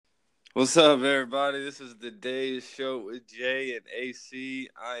What's up, everybody? This is the Days Show with Jay and AC.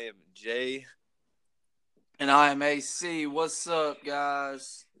 I am Jay. And I am AC. What's up,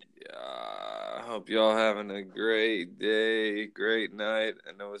 guys? I hope y'all having a great day, great night.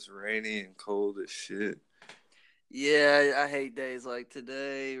 I know it's rainy and cold as shit. Yeah, I hate days like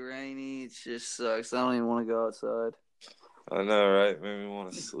today. Rainy. It just sucks. I don't even want to go outside. I know, right? Made me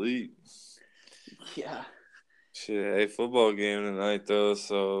want to sleep. Yeah. Shit, hey, football game tonight though,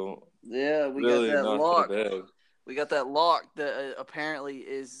 so Yeah, we got really that not that lock. bad. We got that lock that apparently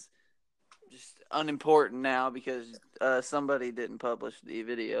is just unimportant now because somebody didn't publish the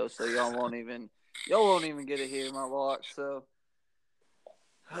video, so y'all won't even get to hear my lock. So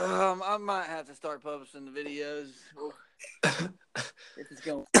I might have to start publishing the videos if it's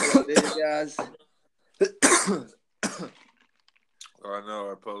going to be what it is, guys. I know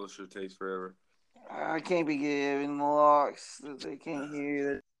our publisher takes forever. I can't be giving locks that they can't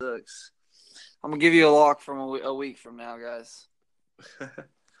hear. That sucks. I'm gonna give you a lock from a week from now, guys.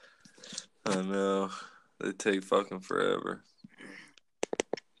 I know they take fucking forever.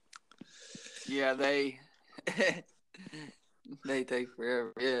 Yeah, they they take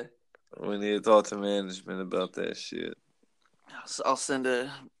forever. Yeah, We need to talk to management about that shit. so I'll send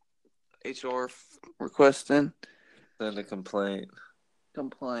a HR request in Send a complaint.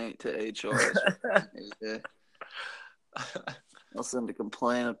 complaint to HR. Yeah, I'll send a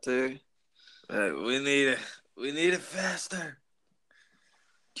complaint up there. We need it faster.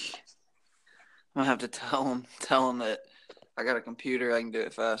 I'm gonna have to tell them that I got a computer, I can do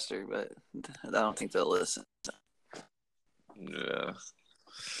it faster, but I don't think they'll listen. Yeah.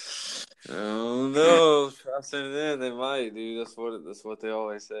 Oh no! Try sending it in. They might, dude. That's what they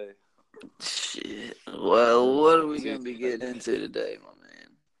always say. Shit. Well, what are we See, gonna be getting into today, my man?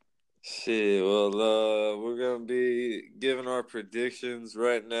 shit. Well, we're gonna be giving our predictions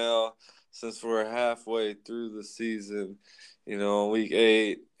right now since we're halfway through the season. Week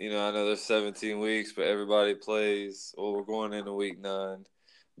 8. I know there's 17 weeks, but everybody plays. Well, we're going into week 9,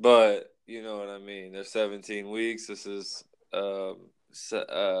 but you know what I mean. There's 17 weeks. This is um,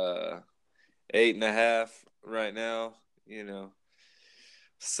 8.5 right now.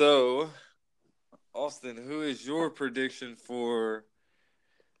 So Austin, who is your prediction for?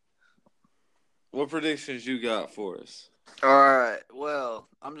 What predictions you got for us? All right. Well,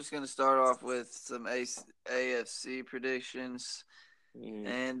 I'm just gonna start off with some AFC predictions, Mm.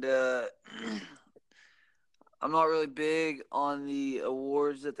 and I'm not really big on the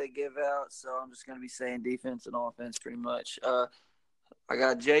awards that they give out, so I'm just gonna be saying defense and offense pretty much. I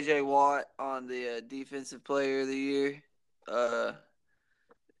got J.J. Watt on the defensive player of the year. Uh,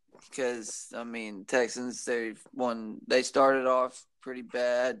 because I mean Texans they started off pretty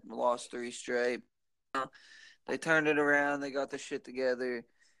bad, lost 3 straight. They turned it around, they got their shit together,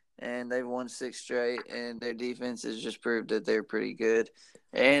 and they've won 6 straight. And their defense has just proved that they're pretty good.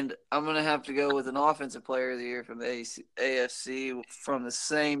 And I'm gonna have to go with an offensive player of the year from the AFC from the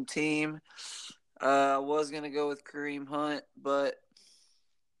same team. I was gonna go with Kareem Hunt, but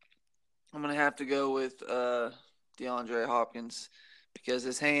I'm gonna have to go with DeAndre Hopkins because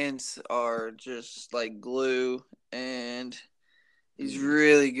his hands are just like glue, and he's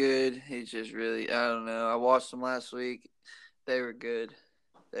really good. He's just really, I don't know. I watched them last week. They were good.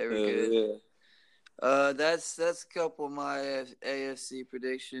 They were Hell good. yeah! That's a couple of my AFC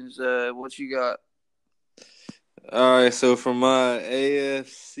predictions. What you got? All right, so for my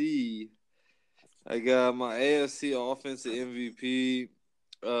AFC, I got my AFC offensive MVP.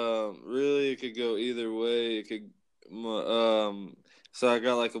 Really, it could go either way. It could, so I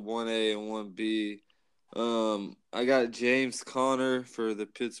got like a 1A and 1B. I got James Conner for the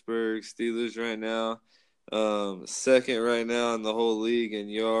Pittsburgh Steelers right now. Second right now in the whole league in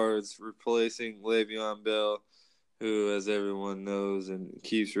yards, replacing Le'Veon Bell, who, as everyone knows and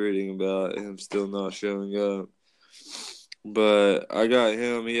keeps reading about, him still not showing up. But I got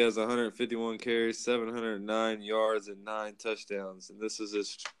him. He has 151 carries, 709 yards, and 9 touchdowns. And this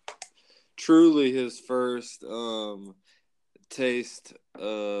is truly his first taste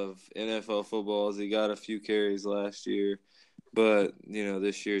of NFL football, as he got a few carries last year. But,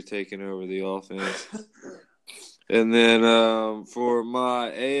 this year taking over the offense. And then for my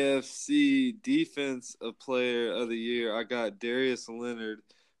AFC Defense Player of the Year, I got Darius Leonard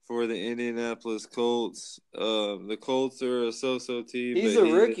for the Indianapolis Colts. The Colts are a so-so team, He's but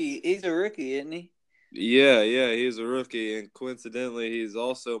a rookie. He's a rookie, isn't he? yeah, he's a rookie, and coincidentally, he's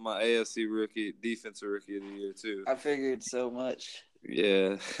also my AFC Defensive Rookie of the Year too. I figured so much.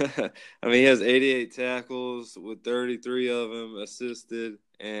 Yeah. I mean, he has 88 tackles with 33 of them assisted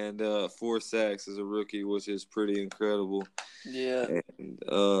and 4 sacks as a rookie, which is pretty incredible. Yeah.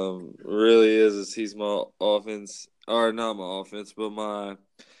 And really he's my offense, or not my offense, but my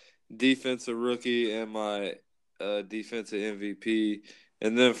defensive rookie and my defensive MVP.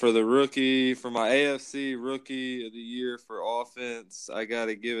 And then for the rookie, for my AFC rookie of the year for offense, I got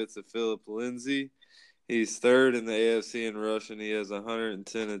to give it to Philip Lindsay. He's third in the AFC in rushing. He has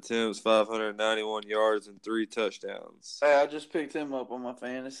 110 attempts, 591 yards, and 3 touchdowns. Hey, I just picked him up on my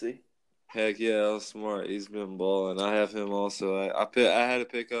fantasy. Heck yeah, that was smart. He's been balling. I have him also. I had to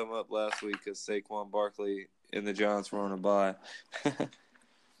pick him up last week because Saquon Barkley and the Giants were on a bye.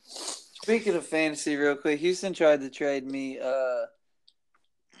 Speaking of fantasy, real quick, Houston tried to trade me.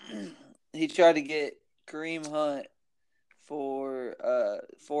 He tried to get Kareem Hunt for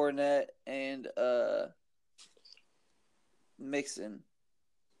Fournette and Mixon.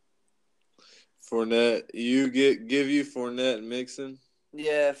 Fournette, give you Fournette and Mixon?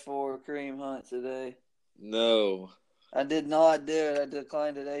 Yeah, for Kareem Hunt today. No. I did not do it. I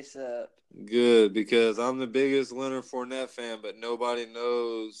declined it ASAP. Good, because I'm the biggest Leonard Fournette fan, but nobody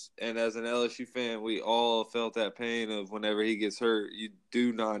knows. And as an LSU fan, we all felt that pain of whenever he gets hurt. You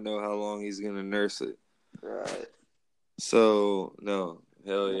do not know how long he's going to nurse it. Right. So, no.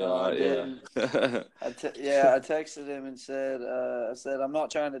 Hell No, I yeah. didn't. I texted him and said, I said I'm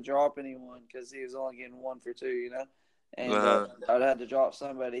not trying to drop anyone because he was only getting 1 for 2, and Uh-huh. I'd had to drop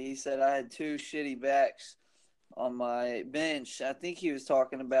somebody. He said I had 2 shitty backs on my bench. I think he was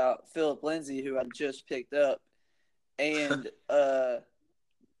talking about Philip Lindsay, who I just picked up, and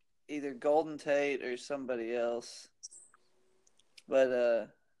either Golden Tate or somebody else.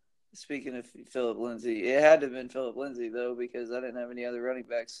 But speaking of Philip Lindsay, it had to have been Philip Lindsay though because I didn't have any other running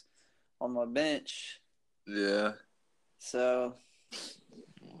backs on my bench. Yeah. So.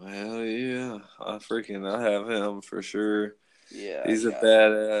 Well, yeah. I have him for sure. Yeah, He's a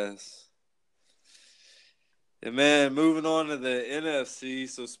badass. And man, moving on to the NFC.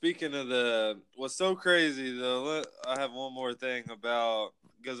 So speaking of what's so crazy though, I have one more thing about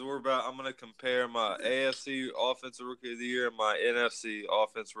because I'm gonna compare my AFC Offensive Rookie of the Year and my NFC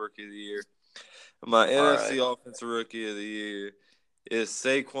Offensive Rookie of the Year. My NFC Offensive Rookie of the Year is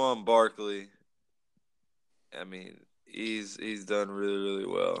Saquon Barkley. I mean, he's done really, really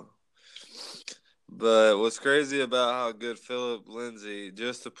well. But what's crazy about how good Philip Lindsay,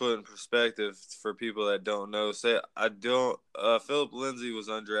 just to put in perspective for people that don't know, Philip Lindsay was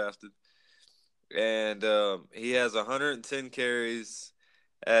undrafted, and he has 110 carries,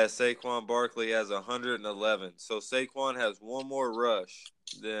 as Saquon Barkley has 111. So Saquon has one more rush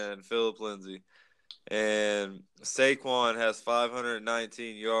than Philip Lindsay, and Saquon has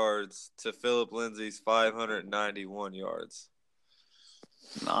 519 yards to Philip Lindsay's 591 yards.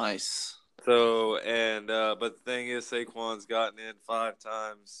 Nice. So but the thing is, Saquon's gotten in 5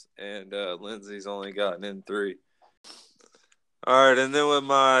 times, and Lindsay's only gotten in 3. All right, and then with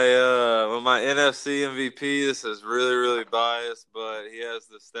my NFC MVP, this is really, really biased, but he has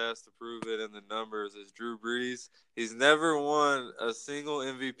the stats to prove it in the numbers. Is Drew Brees? He's never won a single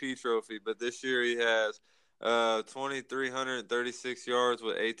MVP trophy, but this year he has 2,336 yards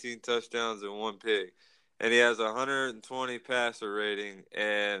with 18 touchdowns and 1 pick, and he has 120 passer rating.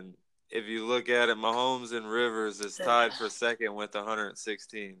 And if you look at it, Mahomes and Rivers is tied for second with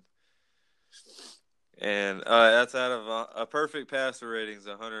 116. And that's out of a perfect passer rating is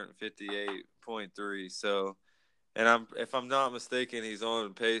 158.3. So, and if I'm not mistaken, he's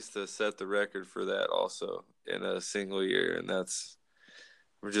on pace to set the record for that also in a single year, and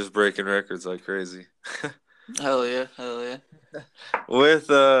we're just breaking records like crazy. Hell yeah, hell yeah. With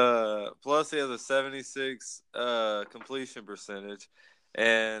plus he has a 76 completion percentage,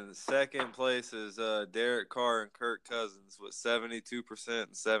 and second place is Derek Carr and Kirk Cousins with 72%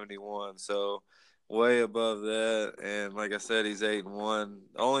 and 71. So way above that, and like I said, he's 8-1.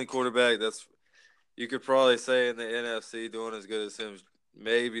 Only quarterback that's you could probably say in the NFC doing as good as him,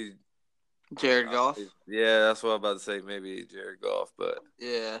 maybe Jared Goff. Yeah, that's what I'm about to say. Maybe Jared Goff, but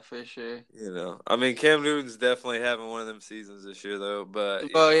yeah, for sure. I mean, Cam Newton's definitely having one of them seasons this year, though.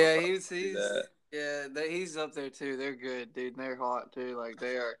 But yeah, he's up there too. They're good, dude. And they're hot too. Like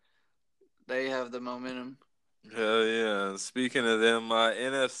they have the momentum. Hell yeah. Speaking of them, my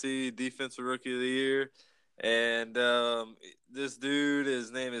NFC Defensive Rookie of the Year. And this dude,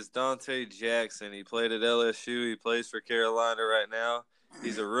 his name is Dante Jackson. He played at LSU. He plays for Carolina right now.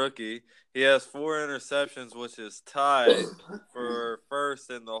 He's a rookie. He has 4 interceptions, which is tied for first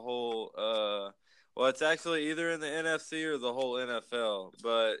in the whole well, it's actually either in the NFC or the whole NFL,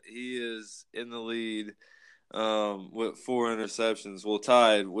 but he is in the lead with 4 interceptions. Well,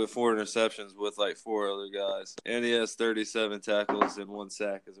 tied with 4 interceptions with like 4 other guys, and he has 37 tackles and 1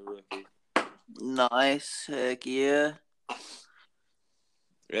 sack as a rookie. Nice, heck yeah.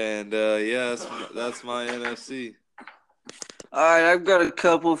 And that's my NFC. All right, I've got a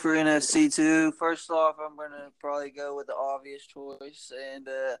couple for NFC too. First off, I'm gonna probably go with the obvious choice, and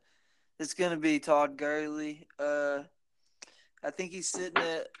it's gonna be Todd Gurley. I think he's sitting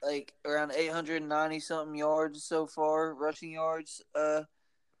at like around 890 something yards so far, rushing yards. I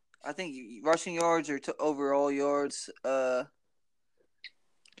think rushing yards or overall yards.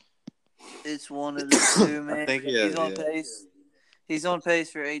 It's one of the two, man. I think He's on yeah. pace. He's on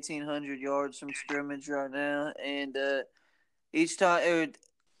pace for 1,800 yards from scrimmage right now, and each time,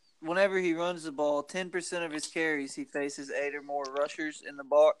 whenever he runs the ball, 10% of his carries he faces 8 or more rushers in the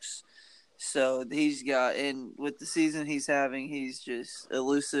box. So he's got, and with the season he's having, he's just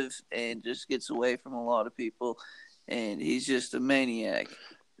elusive and just gets away from a lot of people, and he's just a maniac.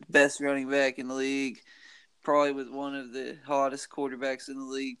 Best running back in the league, probably with one of the hottest quarterbacks in the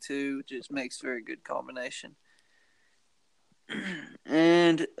league too. Just makes for a good combination.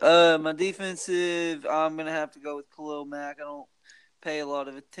 And my defensive, I'm gonna have to go with Khalil Mack. I don't pay a lot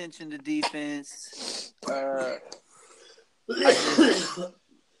of attention to defense. I just know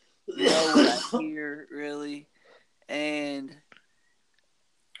what I hear really, and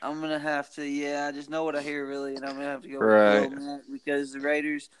I'm gonna have to. Yeah, I just know what I hear really, and I'm gonna have to go with Khalil Mack because the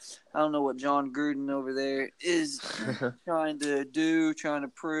Raiders. I don't know what John Gruden over there is trying to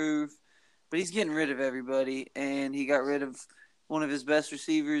prove, but he's getting rid of everybody, and he got rid of one of his best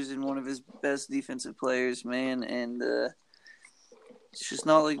receivers and one of his best defensive players, man, and it's just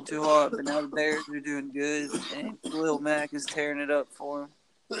not looking too hot. But now the Bears are doing good, and Khalil Mack is tearing it up for him.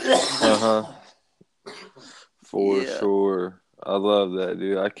 For sure. I love that,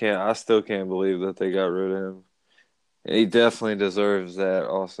 dude. I still can't believe that they got rid of him. He definitely deserves that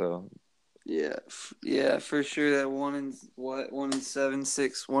also. Yeah, for sure. That 1-7,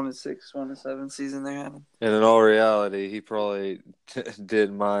 1-7 season they're having. And in all reality, he probably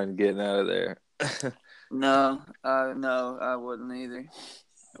didn't mind getting out of there. No, I wouldn't either.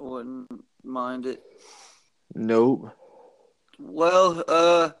 I wouldn't mind it. Nope. Well,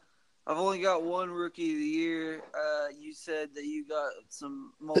 I've only got one rookie of the year. You said that you got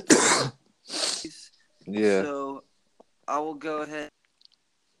some multiple. Yeah. So I will go ahead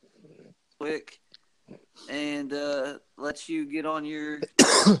quick and let you get on your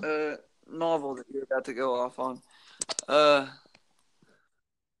novel that you're about to go off on. I'm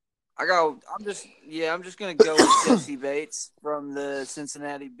just gonna go with Jesse Bates from the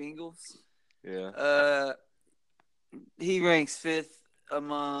Cincinnati Bengals. Yeah. He ranks 5th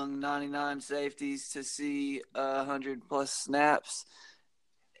among 99 safeties to see 100+ snaps,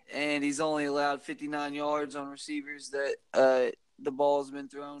 and he's only allowed 59 yards on receivers that the ball has been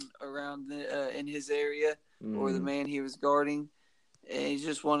thrown around in his area or the man he was guarding. And he's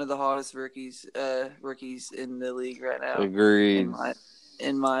just one of the hottest rookies in the league right now. Agreed.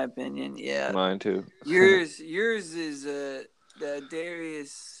 In my opinion, yeah. Mine too. Yours is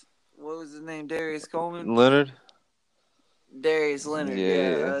Darius. What was his name? Darius Coleman. Leonard. Darius Leonard.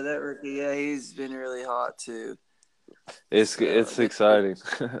 Yeah. That rookie. Yeah, he's been really hot too. It's exciting.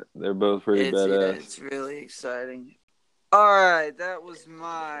 They're both pretty badass. Yeah, it's really exciting. All right, that was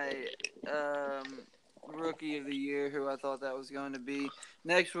my rookie of the year, who I thought that was going to be.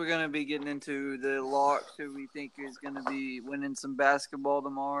 Next, we're going to be getting into the locks, who we think is going to be winning some basketball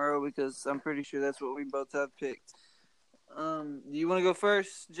tomorrow, because I'm pretty sure that's what we both have picked. Do you want to go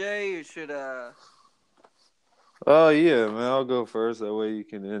first, Jay, or should I? Oh, yeah, man, I'll go first. That way you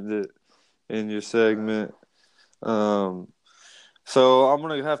can end it in your segment. So I'm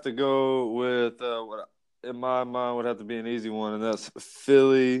going to have to go with what in my mind would have to be an easy one, and that's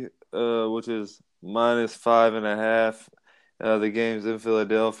Philly, which is -5.5. The game's in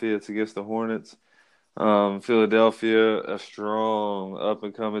Philadelphia. It's against the Hornets. Philadelphia, a strong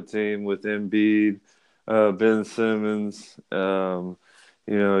up-and-coming team with Embiid, Ben Simmons.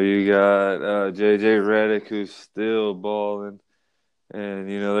 You got J.J. Redick, who's still balling. And,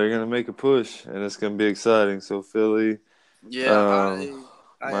 they're going to make a push, and it's going to be exciting. So, Philly, I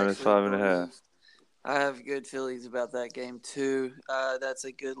 -5.5. I have good feelings about that game, too. That's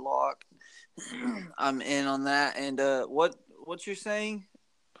a good lock. I'm in on that. And what you're saying?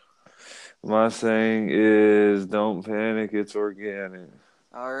 My saying is don't panic, it's organic.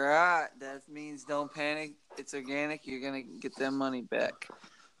 All right. That means don't panic. It's organic. You're going to get that money back.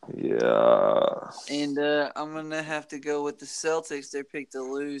 Yeah. And I'm going to have to go with the Celtics. They picked to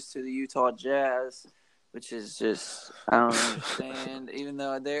lose to the Utah Jazz, which is just, I don't understand, even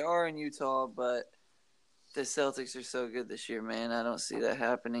though they are in Utah, but The Celtics are so good this year, man. I don't see that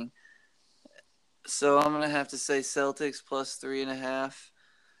happening. So I'm gonna have to say Celtics plus 3.5.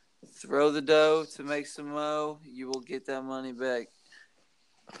 Throw the dough to make some mo. You will get that money back.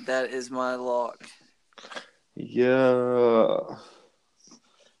 That is my lock. Yeah.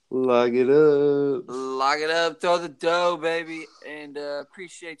 Lock it up. Lock it up. Throw the dough, baby. And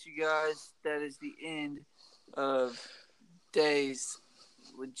appreciate you guys. That is the end of Days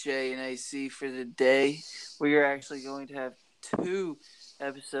with J and AC for the day. We are actually going to have 2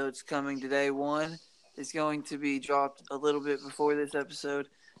 episodes coming today. One is going to be dropped a little bit before this episode,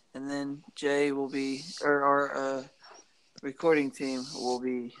 and then Jay will be, or our recording team will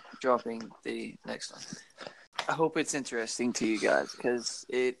be dropping the next one. I hope it's interesting to you guys because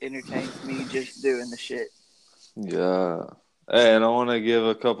it entertains me just doing the shit. Yeah. Hey, and I want to give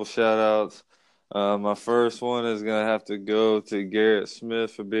a couple shout outs. My first one is going to have to go to Garrett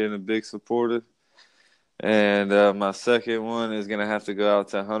Smith for being a big supporter. And my second one is going to have to go out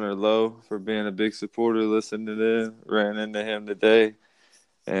to Hunter Lowe for being a big supporter, listening in. Ran into him today.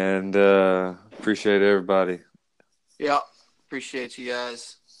 And appreciate everybody. Yeah, appreciate you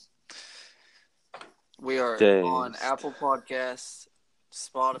guys. We are on Dazed. Apple Podcasts,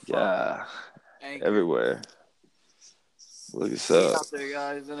 Spotify, Yeah. Anchor. Everywhere. Look us Get up. out there,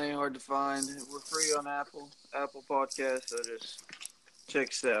 guys. It ain't hard to find. We're free on Apple Podcasts, so just check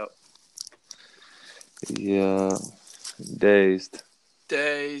us out. Yeah. Dazed.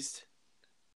 Dazed.